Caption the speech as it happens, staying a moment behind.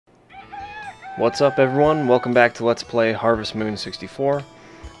What's up everyone? Welcome back to Let's Play Harvest Moon 64.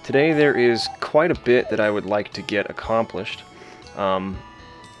 Today there is quite a bit that I would like to get accomplished,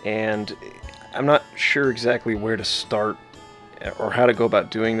 and I'm not sure exactly where to start or how to go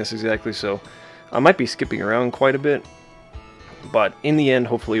about doing this exactly, so I might be skipping around quite a bit, but in the end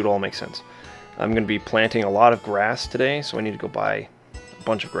hopefully it'll all make sense. I'm going to be planting a lot of grass today, so I need to go buy a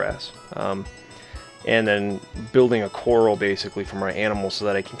bunch of grass, and then building a coral basically for my animals so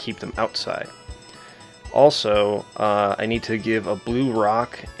that I can keep them outside. Also, I need to give a blue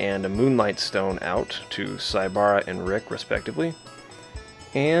rock and a moonlight stone out to Saibara and Rick, respectively.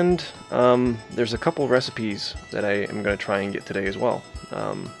 And there's a couple recipes that I am going to try and get today as well.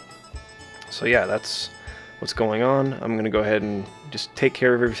 So yeah, that's what's going on. I'm going to go ahead and just take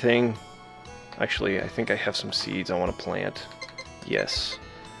care of everything. Actually, I think I have some seeds I want to plant. Yes.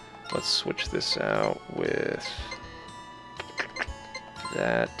 Let's switch this out with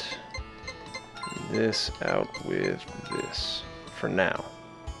that. This out with this for now.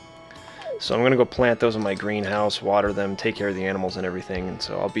 So I'm gonna go plant those in my greenhouse, water them, take care of the animals and everything, and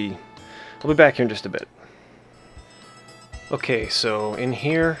so I'll be back here in just a bit. Okay, so in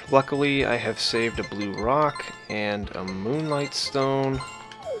here, luckily I have saved a blue rock and a moonlight stone.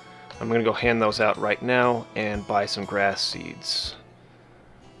 I'm gonna go hand those out right now and buy some grass seeds.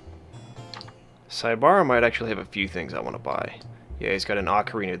 Saibara might actually have a few things I want to buy. Yeah, he's got an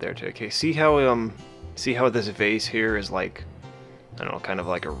ocarina there too. Okay, see how this vase here is like, I don't know, kind of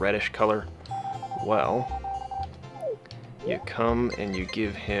like a reddish color? Well, you come and you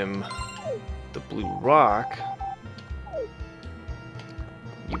give him the blue rock,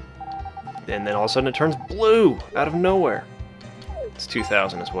 and then all of a sudden it turns blue out of nowhere. It's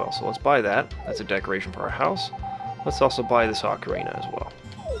 2,000 as well, so let's buy that. That's a decoration for our house. Let's also buy this ocarina as well.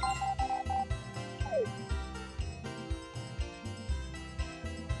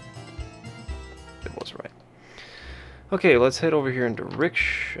 Okay, let's head over here into Rick's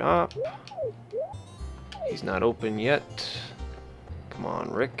shop. He's not open yet. Come on,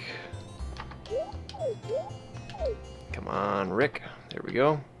 Rick. Come on, Rick. There we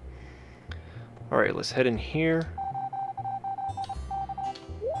go. Alright, let's head in here.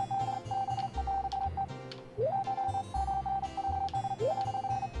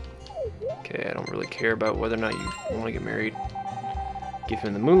 Okay, I don't really care about whether or not you want to get married. Give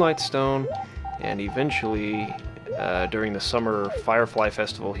him the Moonlight Stone, and eventually during the summer Firefly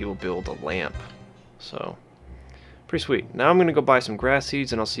Festival, he will build a lamp. So, pretty sweet. Now I'm going to go buy some grass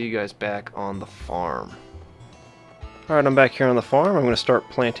seeds, and I'll see you guys back on the farm. Alright, I'm back here on the farm. I'm going to start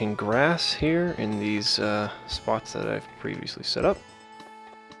planting grass here in these spots that I've previously set up.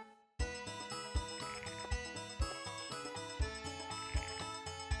 I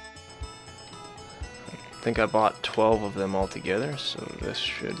think I bought 12 of them altogether, so this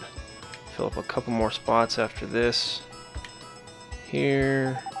should fill up a couple more spots after this.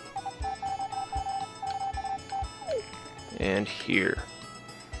 Here. And here.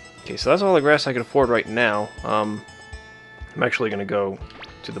 Okay, so that's all the grass I can afford right now. I'm actually going to go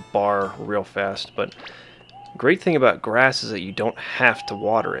to the bar real fast, but great thing about grass is that you don't have to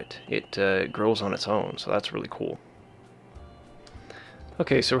water it. It grows on its own, so that's really cool.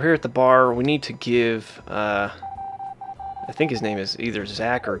 Okay, so we're here at the bar. We need to give I think his name is either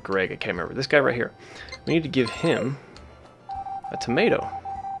Zach or Greg, I can't remember. This guy right here. We need to give him a tomato.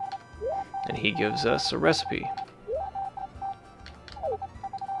 And he gives us a recipe.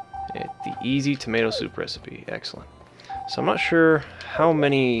 The easy tomato soup recipe. Excellent. So I'm not sure how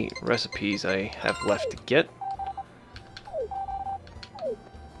many recipes I have left to get.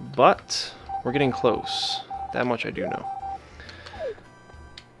 But we're getting close. That much I do know.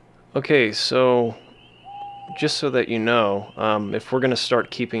 Okay, so just so that you know, if we're going to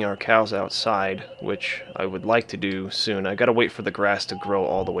start keeping our cows outside, which I would like to do soon, I got to wait for the grass to grow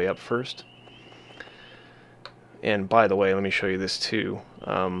all the way up first. And by the way, let me show you this too.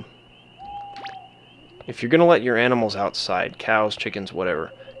 If you're going to let your animals outside, cows, chickens,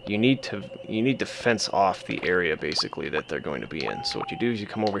 whatever, you need to fence off the area basically that they're going to be in. So what you do is you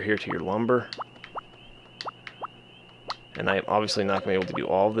come over here to your lumber. And I'm obviously not going to be able to do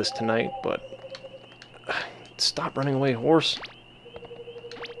all of this tonight, but stop running away, horse.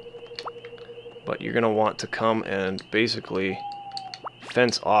 But you're going to want to come and basically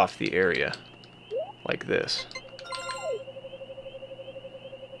fence off the area like this.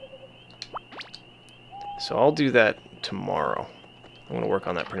 So I'll do that tomorrow. I'm going to work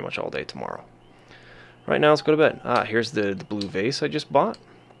on that pretty much all day tomorrow. Right now, let's go to bed. Ah, here's the blue vase I just bought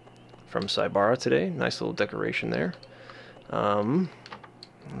from Saibara today. Nice little decoration there.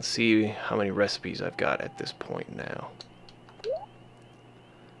 Let's see how many recipes I've got at this point now.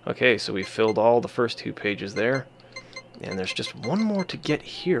 Okay, so we filled all the first 2 pages there. And there's just one more to get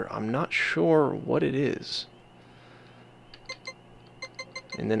here. I'm not sure what it is.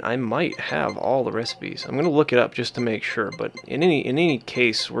 And then I might have all the recipes. I'm going to look it up just to make sure, but in any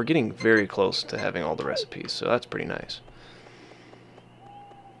case, we're getting very close to having all the recipes, so that's pretty nice.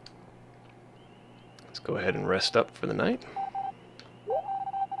 Let's go ahead and rest up for the night.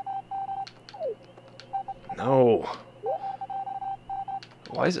 No.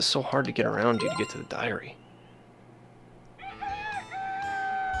 Why is it so hard to get around you to get to the diary?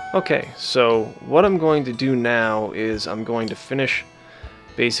 Okay, so what I'm going to do now is I'm going to finish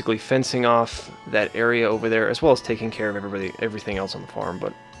basically fencing off that area over there, as well as taking care of everything else on the farm.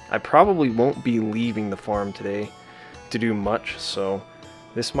 But I probably won't be leaving the farm today to do much, so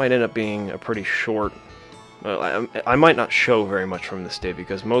this might end up being a pretty short... Well, I might not show very much from this day,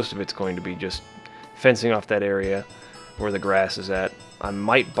 because most of it's going to be just fencing off that area where the grass is at. I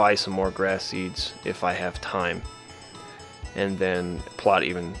might buy some more grass seeds if I have time, and then plot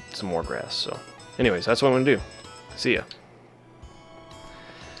even some more grass. So anyways, that's what I'm going to do. See ya.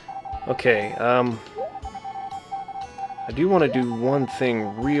 Okay, I do want to do one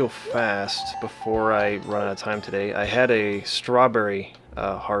thing real fast before I run out of time today. I had a strawberry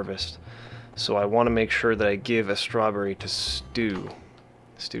harvest, so I want to make sure that I give a strawberry to Stu.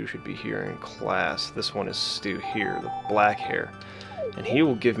 Stu should be here in class. This one is Stu here, the black hair. And he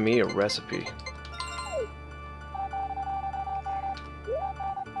will give me a recipe.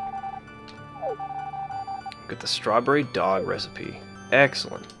 Get the strawberry dog recipe.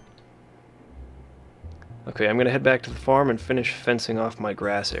 Excellent. Okay, I'm going to head back to the farm and finish fencing off my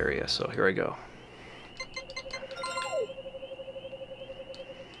grass area, so here I go.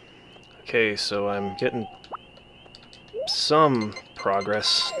 Okay, so I'm getting some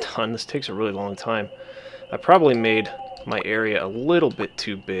progress done. This takes a really long time. I probably made my area a little bit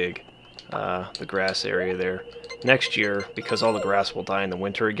too big, the grass area there. Next year, because all the grass will die in the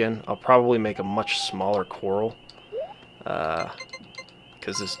winter again, I'll probably make a much smaller coral,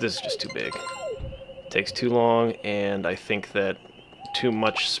 because this is just too big. Takes too long, and I think that too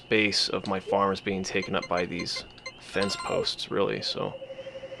much space of my farm is being taken up by these fence posts, really. So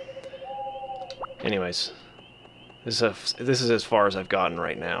anyways, this is as far as I've gotten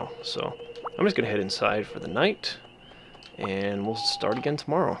right now, so I'm just gonna head inside for the night, and we'll start again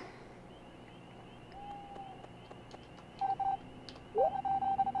tomorrow.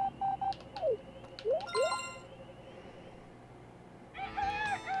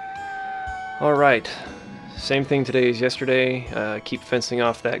 Alright, same thing today as yesterday. Keep fencing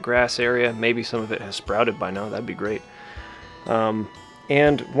off that grass area. Maybe some of it has sprouted by now, that'd be great.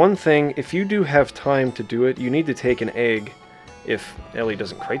 And one thing, if you do have time to do it, you need to take an egg, if Ellie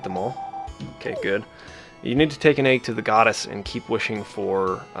doesn't crate them all. Okay, good. You need to take an egg to the goddess and keep wishing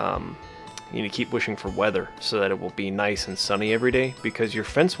for, you need to keep wishing for weather, so that it will be nice and sunny every day, because your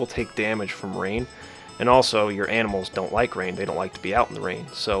fence will take damage from rain. And also, your animals don't like rain. They don't like to be out in the rain.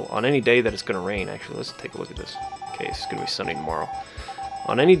 So on any day that it's going to rain, actually, let's take a look at this. Okay, it's going to be sunny tomorrow.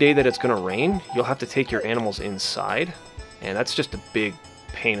 On any day that it's going to rain, you'll have to take your animals inside. And that's just a big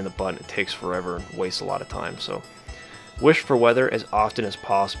pain in the butt. It takes forever and wastes a lot of time. So wish for weather as often as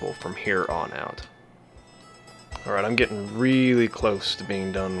possible from here on out. Alright, I'm getting really close to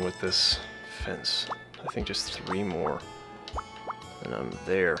being done with this fence. I think just 3 more. And I'm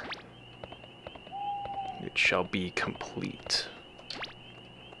there. It shall be complete.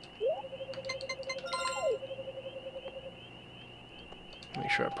 Make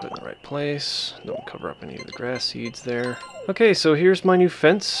sure I put it in the right place. Don't cover up any of the grass seeds there. Okay, so here's my new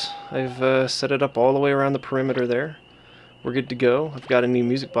fence. I've set it up all the way around the perimeter there. We're good to go. I've got a new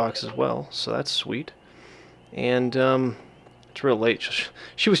music box as well, so that's sweet. And it's real late.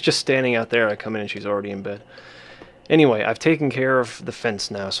 She was just standing out there. I come in and she's already in bed. Anyway, I've taken care of the fence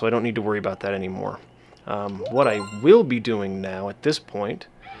now, so I don't need to worry about that anymore. What I will be doing now at this point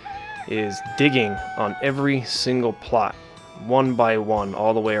is digging on every single plot, one by one,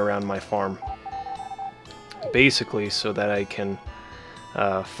 all the way around my farm. Basically so that I can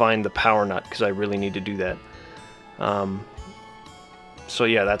find the power nut, because I really need to do that. So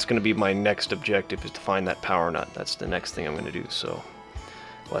yeah, that's going to be my next objective, is to find that power nut. That's the next thing I'm going to do, so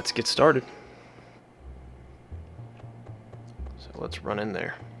let's get started. So let's run in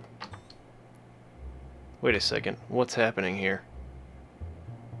there. Wait a second, what's happening here?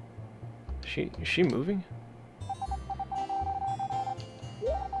 Is she moving?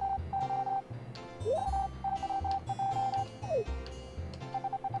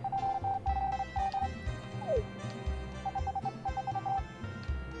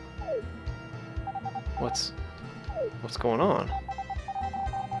 What's going on?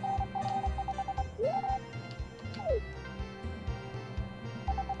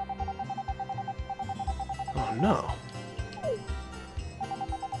 Oh no.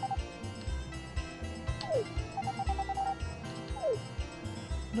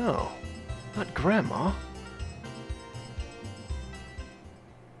 No, not Grandma.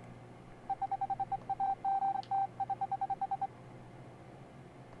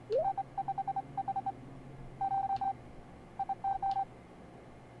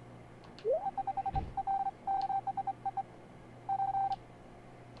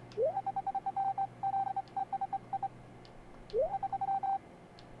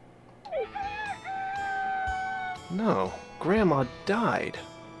 No, Grandma died.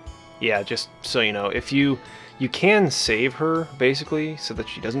 Yeah, just so you know, if you can save her, basically, so that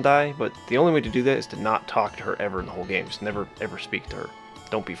she doesn't die, but the only way to do that is to not talk to her ever in the whole game. Just never, ever speak to her.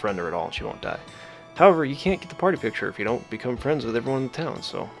 Don't befriend her at all, and she won't die. However, you can't get the party picture if you don't become friends with everyone in the town,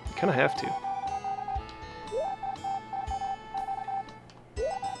 so you kind of have to.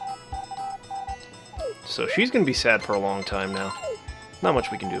 So she's going to be sad for a long time now. Not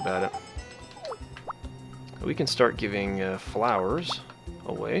much we can do about it. We can start giving flowers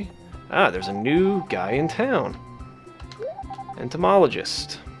away. Ah, there's a new guy in town.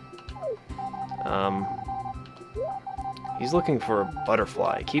 Entomologist. He's looking for a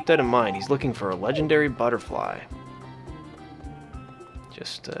butterfly. Keep that in mind. He's looking for a legendary butterfly.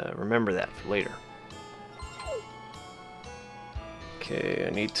 Just remember that for later. Okay, I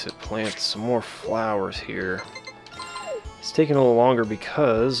need to plant some more flowers here. It's taking a little longer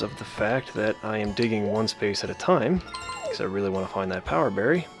because of the fact that I am digging one space at a time, because I really want to find that power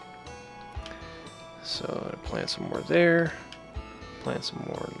berry. So I plant some more there, plant some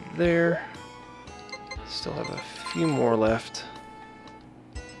more there. Still have a few more left.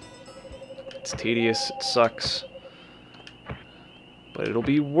 It's tedious, it sucks, but it'll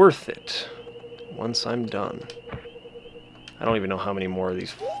be worth it once I'm done. I don't even know how many more of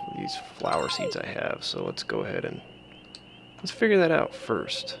these flower seeds I have, so let's go ahead and let's figure that out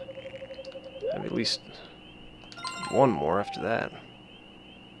first. I have at least one more after that.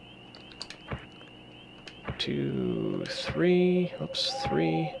 2, 3, oops,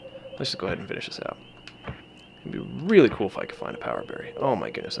 3. Let's just go ahead and finish this out. It'd be really cool if I could find a power berry. Oh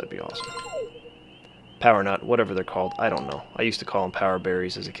my goodness, that'd be awesome. Power nut, whatever they're called, I don't know. I used to call them power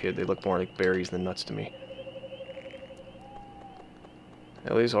berries as a kid. They look more like berries than nuts to me.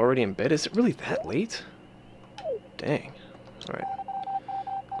 Ellie's already in bed? Is it really that late? Dang. Alright.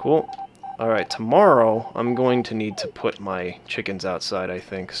 Cool. Alright, tomorrow I'm going to need to put my chickens outside, I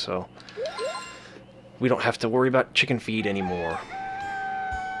think, so we don't have to worry about chicken feed anymore.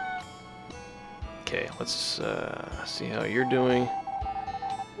 Okay, let's see how you're doing.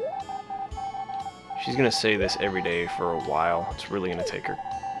 She's going to say this every day for a while. It's really going to take her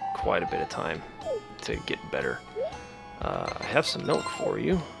quite a bit of time to get better. I have some milk for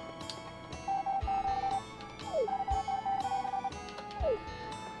you.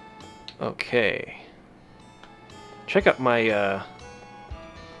 Okay. Check out my,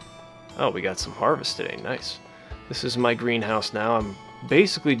 oh, we got some harvest today. Nice. This is my greenhouse now. I'm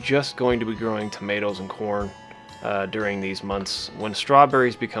basically just going to be growing tomatoes and corn during these months. When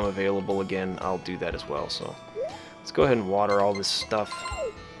strawberries become available again, I'll do that as well. So let's go ahead and water all this stuff,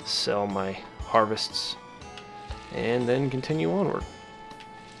 sell my harvests, and then continue onward.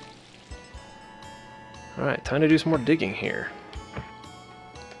 Alright, time to do some more digging here.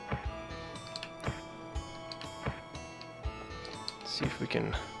 Let's see if we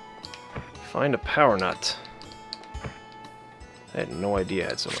can find a power nut. I had no idea I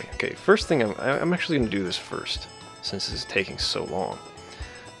had so many. Okay, first thing, I'm actually going to do this first, since this is taking so long.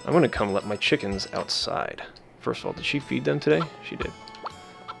 I'm going to come let my chickens outside. First of all, did she feed them today? She did.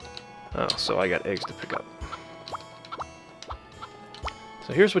 Oh, so I got eggs to pick up.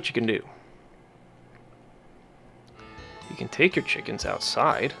 So here's what you can do. You can take your chickens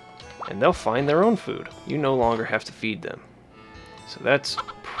outside, and they'll find their own food. You no longer have to feed them. So that's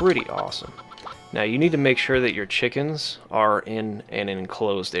pretty awesome. Now you need to make sure that your chickens are in an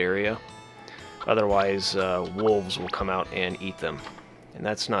enclosed area. Otherwise, wolves will come out and eat them. And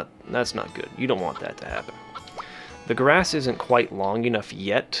that's not good. You don't want that to happen. The grass isn't quite long enough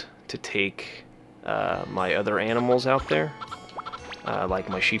yet to take my other animals out there. Like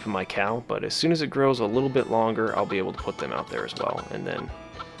my sheep and my cow, but as soon as it grows a little bit longer, I'll be able to put them out there as well. And then,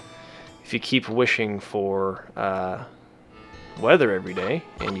 if you keep wishing for weather every day,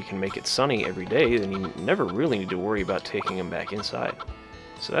 and you can make it sunny every day, then you never really need to worry about taking them back inside.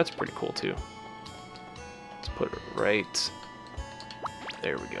 So that's pretty cool too. Let's put it right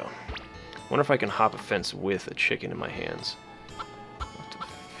there. We go. Wonder if I can hop a fence with a chicken in my hands. I'll have to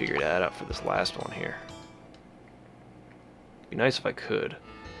figure that out for this last one here. Be nice if I could.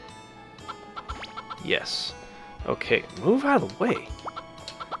 Yes. Okay, move out of the way.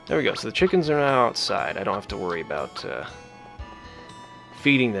 There we go. So the chickens are now outside. I don't have to worry about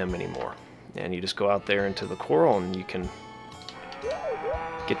feeding them anymore. And you just go out there into the coral and you can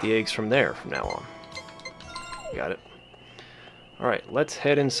get the eggs from there from now on. Got it. Alright, let's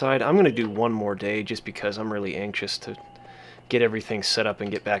head inside. I'm going to do one more day just because I'm really anxious to get everything set up and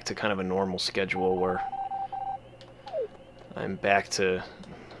get back to kind of a normal schedule where I'm back to...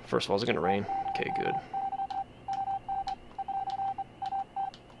 First of all, is it going to rain? Okay, good.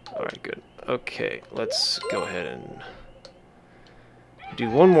 Alright, good. Okay, let's go ahead and do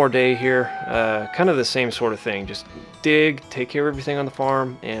one more day here. Kind of the same sort of thing. Just dig, take care of everything on the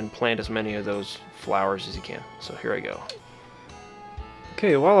farm, and plant as many of those flowers as you can. So here I go.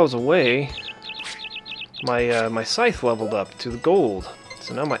 Okay, while I was away, my scythe leveled up to the gold.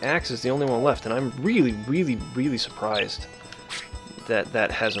 So now my axe is the only one left, and I'm really surprised that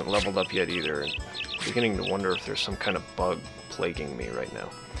that hasn't leveled up yet either. And beginning to wonder if there's some kind of bug plaguing me right now.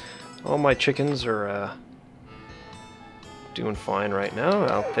 All my chickens are doing fine right now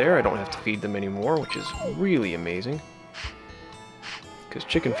out there. I don't have to feed them anymore, which is really amazing. Because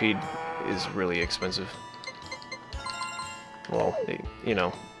chicken feed is really expensive. Well, you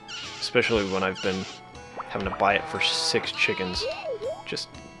know, especially when I've been having to buy it for 6 chickens, just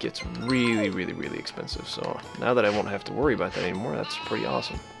gets really expensive. So now that I won't have to worry about that anymore, that's pretty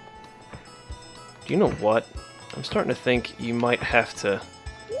awesome. Do you know what? I'm starting to think you might have to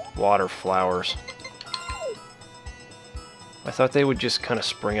water flowers. I thought they would just kind of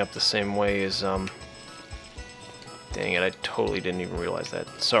spring up the same way as, dang it, I totally didn't even realize that.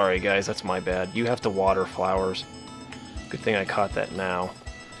 Sorry guys, that's my bad. You have to water flowers. Good thing I caught that now.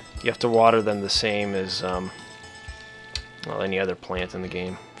 You have to water them the same as, well, any other plant in the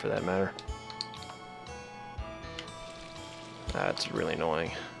game, for that matter. That's really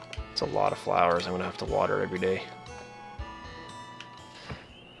annoying. It's a lot of flowers I'm going to have to water every day.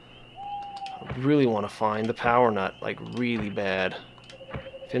 I really want to find the power nut, like, really bad.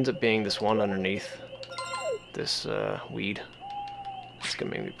 If it ends up being this one underneath this weed, it's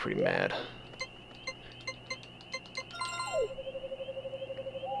going to make me pretty mad.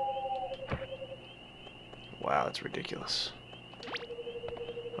 Wow, that's ridiculous.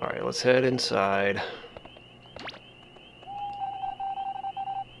 Alright, let's head inside.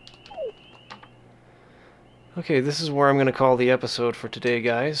 Okay, this is where I'm going to call the episode for today,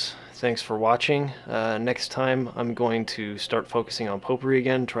 guys. Thanks for watching. Next time, I'm going to start focusing on Potpourri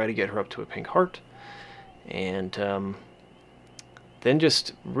again, try to get her up to a pink heart. And then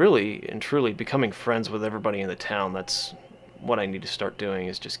just really and truly becoming friends with everybody in the town. That's what I need to start doing,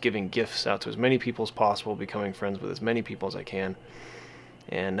 is just giving gifts out to as many people as possible, becoming friends with as many people as I can.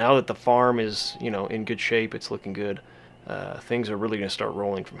 And now that the farm is, you know, in good shape, it's looking good, things are really going to start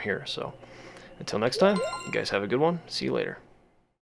rolling from here. So until next time, you guys have a good one. See you later.